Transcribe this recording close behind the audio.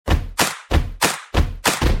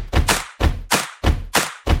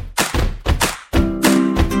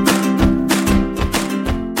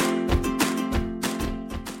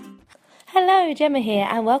Hello, Gemma here,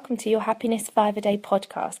 and welcome to your Happiness 5 a Day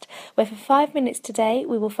podcast, where for 5 minutes today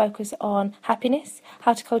we will focus on happiness,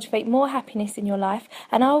 how to cultivate more happiness in your life,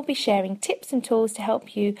 and I will be sharing tips and tools to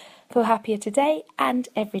help you feel happier today and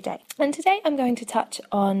every day. And today I'm going to touch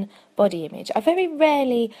on body image. I very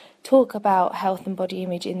rarely talk about health and body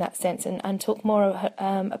image in that sense and talk more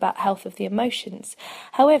about health of the emotions.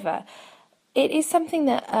 However, it is something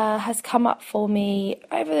that has come up for me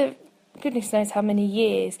over goodness knows how many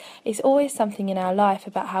years. It's always something in our life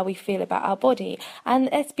about how we feel about our body. And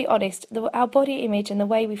let's be honest, our body image and the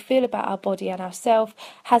way we feel about our body and ourselves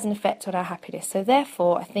has an effect on our happiness. So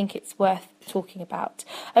therefore, I think it's worth talking about.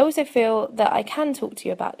 I also feel that I can talk to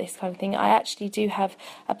you about this kind of thing. I actually do have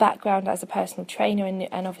a background as a personal trainer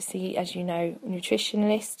and obviously, as you know,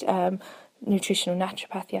 nutritionalist, nutritional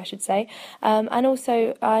naturopathy, I should say. And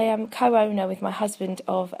also I am co-owner with my husband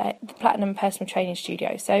of the Platinum Personal Training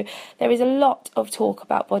Studio. So there is a lot of talk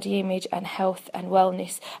about body image and health and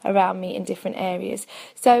wellness around me in different areas.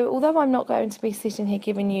 So although I'm not going to be sitting here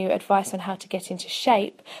giving you advice on how to get into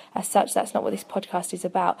shape as such, that's not what this podcast is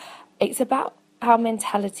about. It's about our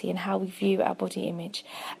mentality and how we view our body image.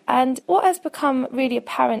 And what has become really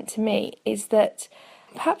apparent to me is that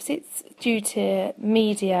perhaps it's due to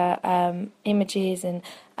media images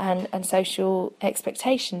and social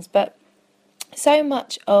expectations, but so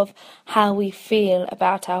much of how we feel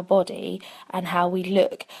about our body and how we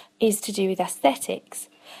look is to do with aesthetics,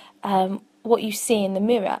 what you see in the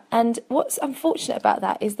mirror. And what's unfortunate about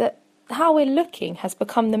that is that how we're looking has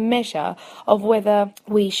become the measure of whether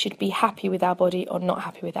we should be happy with our body or not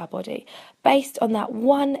happy with our body, based on that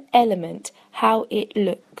one element, how it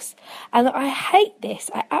looks. And I hate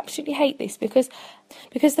this. I absolutely hate this because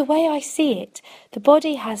the way I see it, the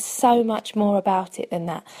body has so much more about it than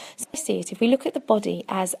that. So I see it, if we look at the body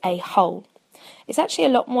as a whole, it's actually a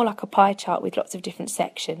lot more like a pie chart with lots of different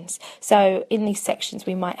sections. So in these sections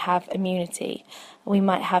we might have immunity, we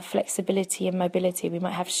might have flexibility and mobility, we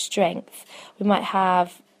might have strength, we might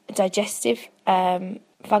have digestive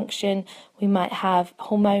function, we might have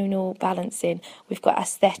hormonal balancing, we've got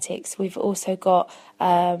aesthetics, we've also got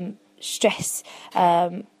stress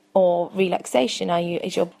or relaxation.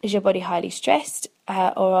 Is your body highly stressed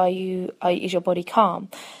or is your body calm?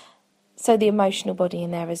 So the emotional body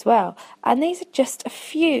in there as well. And these are just a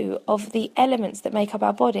few of the elements that make up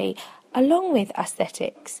our body, along with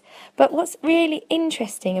aesthetics. But what's really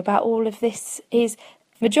interesting about all of this is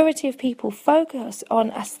majority of people focus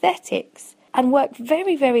on aesthetics and work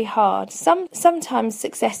very, very hard, sometimes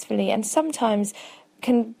successfully and sometimes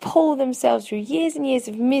can pull themselves through years and years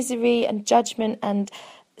of misery and judgment and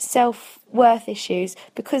self-worth issues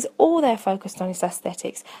because all they're focused on is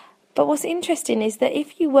aesthetics. But what's interesting is that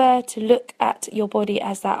if you were to look at your body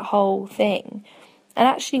as that whole thing and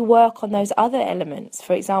actually work on those other elements,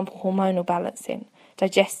 for example, hormonal balancing,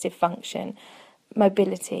 digestive function,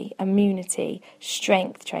 mobility, immunity,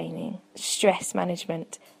 strength training, stress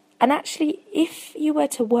management, and actually if you were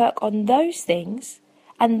to work on those things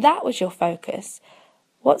and that was your focus,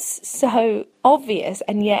 what's so obvious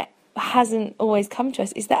and yet hasn't always come to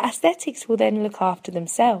us is that aesthetics will then look after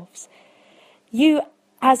themselves. You,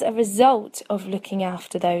 as a result of looking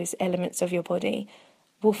after those elements of your body,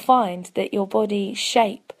 will find that your body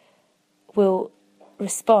shape will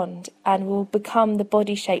respond and will become the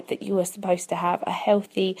body shape that you are supposed to have, a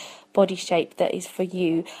healthy body shape that is for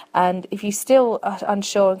you. And if you still are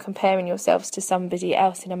unsure and comparing yourselves to somebody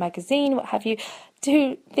else in a magazine, what have you,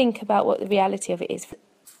 do think about what the reality of it is.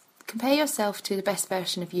 Compare yourself to the best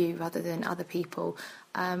version of you rather than other people.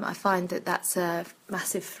 I find that that's a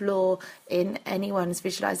massive flaw in anyone's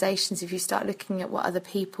visualizations. If you start looking at what other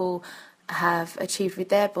people have achieved with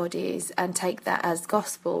their bodies and take that as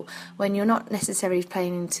gospel, when you're not necessarily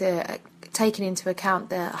taking into account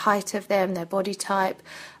the height of them, their body type,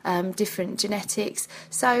 different genetics.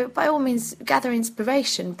 So by all means, gather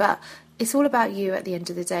inspiration, but it's all about you at the end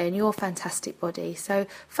of the day and your fantastic body. So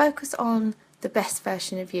focus on the best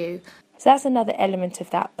version of you. So that's another element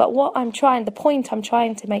of that. But the point I'm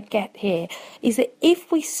trying to get here is that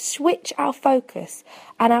if we switch our focus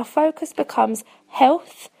and our focus becomes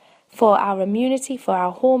health for our immunity, for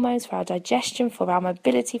our hormones, for our digestion, for our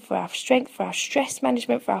mobility, for our strength, for our stress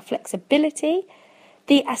management, for our flexibility,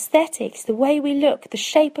 the aesthetics, the way we look, the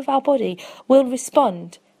shape of our body will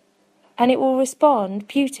respond. And it will respond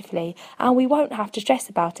beautifully, and we won't have to stress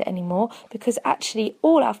about it anymore because actually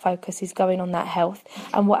all our focus is going on that health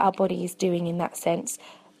and what our body is doing in that sense,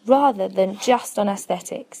 rather than just on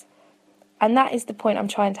aesthetics. And that is the point I'm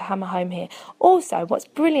trying to hammer home here. Also, what's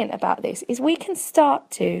brilliant about this is we can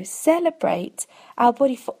start to celebrate our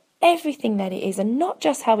body for everything that it is, and not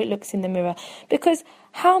just how it looks in the mirror. Because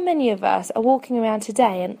how many of us are walking around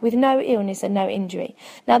today and with no illness and no injury?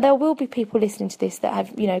 Now, there will be people listening to this that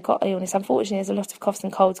have, got illness. Unfortunately, there's a lot of coughs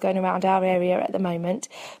and colds going around our area at the moment.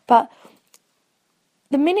 But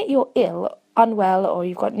the minute you're ill, unwell, or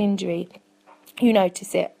you've got an injury, you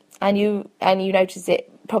notice it. And you notice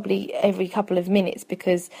it probably every couple of minutes,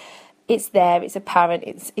 because it's there, it's apparent,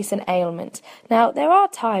 it's an ailment. Now, there are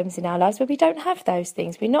times in our lives where we don't have those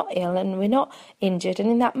things. We're not ill and we're not injured, and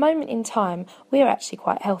in that moment in time, we're actually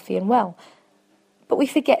quite healthy and well. But we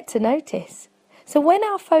forget to notice. So when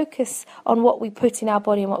our focus on what we put in our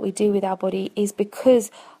body and what we do with our body is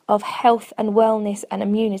because of health and wellness and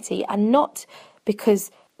immunity, and not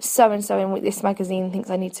because so-and-so in this magazine thinks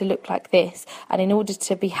I need to look like this, and in order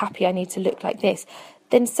to be happy I need to look like this,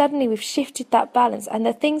 then suddenly we've shifted that balance, and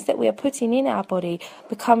the things that we are putting in our body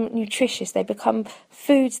become nutritious. They become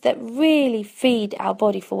foods that really feed our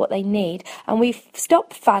body for what they need, and we've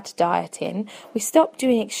stopped fad dieting, we stopped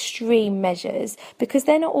doing extreme measures, because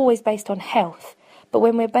they're not always based on health. But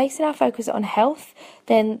when we're basing our focus on health,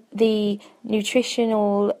 then the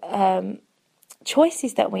nutritional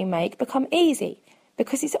choices that we make become easy.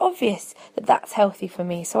 Because it's obvious that that's healthy for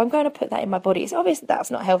me, so I'm going to put that in my body. It's obvious that that's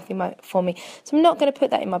not healthy for me, so I'm not going to put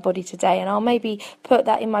that in my body today, and I'll maybe put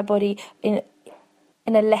that in my body in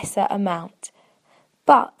a lesser amount.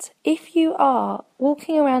 But if you are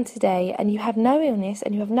walking around today and you have no illness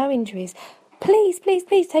and you have no injuries, please, please,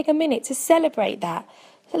 please take a minute to celebrate that.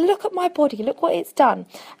 Look at my body, look what it's done.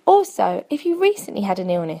 Also, if you recently had an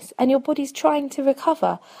illness and your body's trying to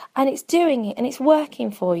recover and it's doing it and it's working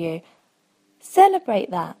for you,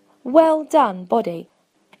 celebrate that. Well done, body.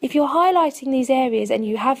 If you're highlighting these areas and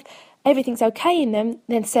you have everything's okay in them,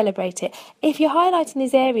 then celebrate it. If you're highlighting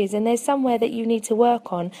these areas and there's somewhere that you need to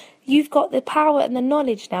work on, you've got the power and the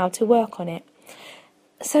knowledge now to work on it.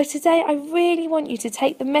 So today I really want you to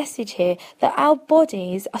take the message here that our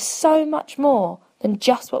bodies are so much more than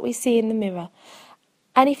just what we see in the mirror.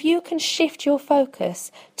 And if you can shift your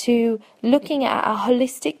focus to looking at our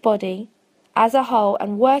holistic body as a whole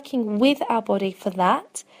and working with our body for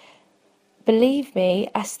that, believe me,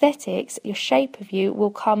 aesthetics, your shape of you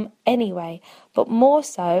will come anyway. But more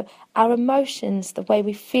so, our emotions, the way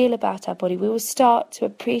we feel about our body, we will start to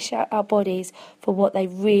appreciate our bodies for what they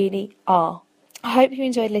really are. I hope you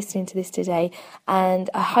enjoyed listening to this today, and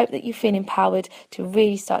I hope that you feel empowered to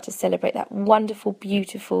really start to celebrate that wonderful,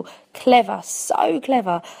 beautiful, clever, so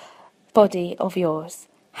clever body of yours.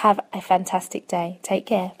 Have a fantastic day. Take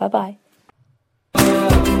care. Bye-bye.